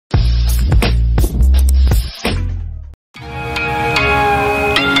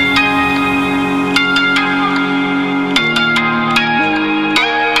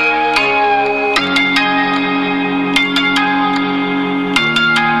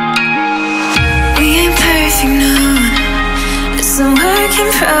nothing new. It's a work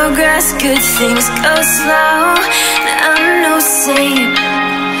in progress, good things go slow. And I'm no saint,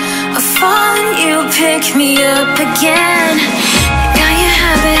 I fall and you pick me up again. Got your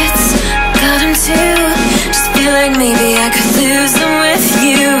habits, got them too. Just feel like maybe I could lose them with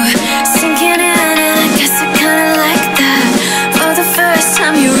you. Sinking in and I guess I kinda like that. For the first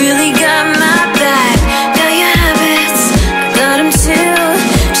time you really got my back. Got your habits, got them too.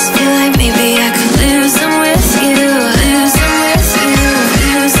 Just feel like maybe I could lose them with you. Lose them with you,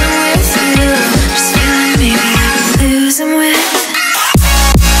 lose them with you. Just feel like maybe I could lose them with you.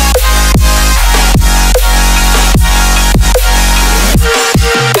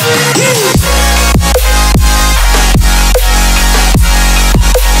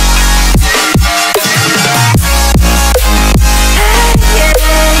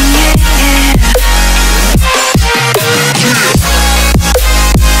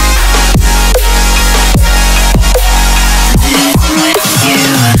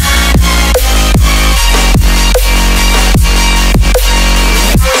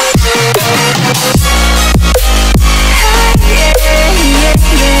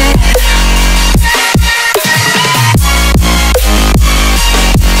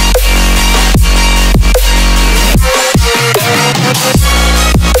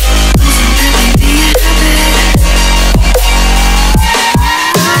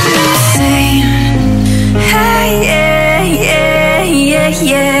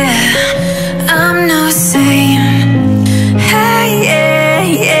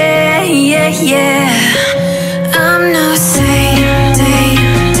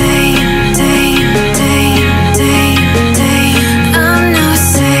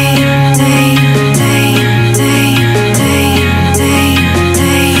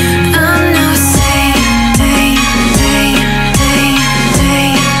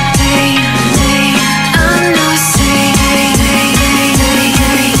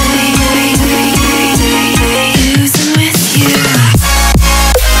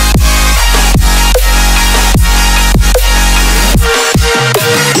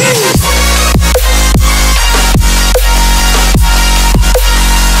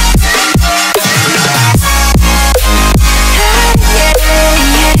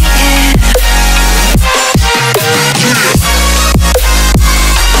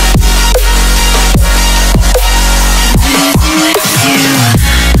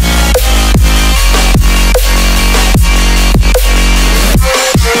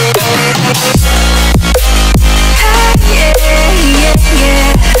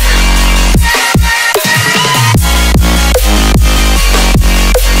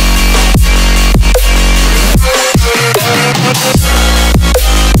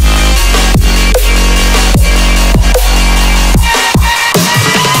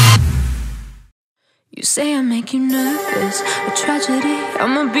 Say I make you nervous, a tragedy,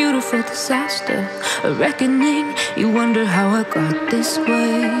 I'm a beautiful disaster, a reckoning, you wonder how I got this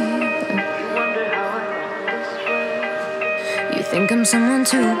way. You think I'm someone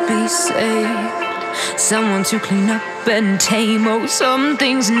to be saved, someone to clean up and tame. Oh, some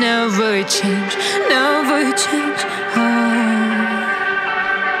things never change, never change.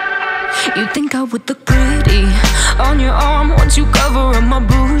 You think I would look pretty on your arm once you cover up my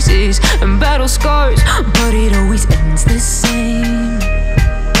bruises and battle scars, but it always ends the same.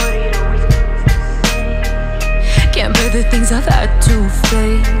 Can't bear the things I've had to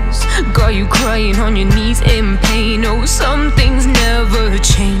face, got you crying on your knees in pain. Oh, some things never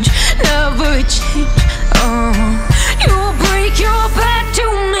change, never change. Oh, you'll break your back to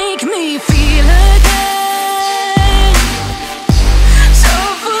make me feel again.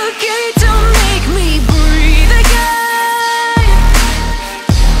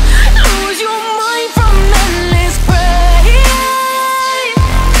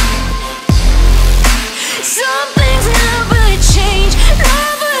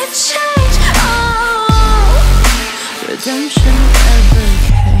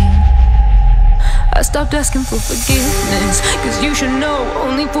 I stopped asking for forgiveness, cause you should know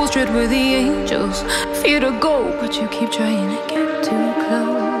only fools tread where the angels fear to go, but you keep trying to get too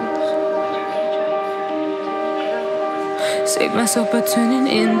close. Save myself by turning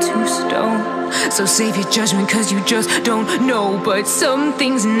into stone, so save your judgment cause you just don't know. But some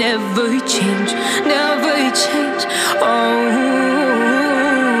things never change, never change. Oh,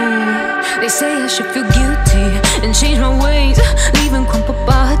 they say I should feel guilty and change my ways, leaving crumpled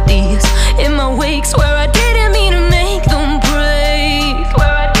bodies in my wake. Swear I didn't mean to make them break, swear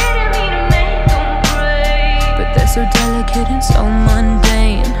I didn't mean to make them break. But they're so delicate and so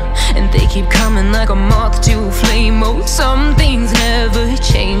mundane, and they keep coming like a moth to a flame. Oh, some things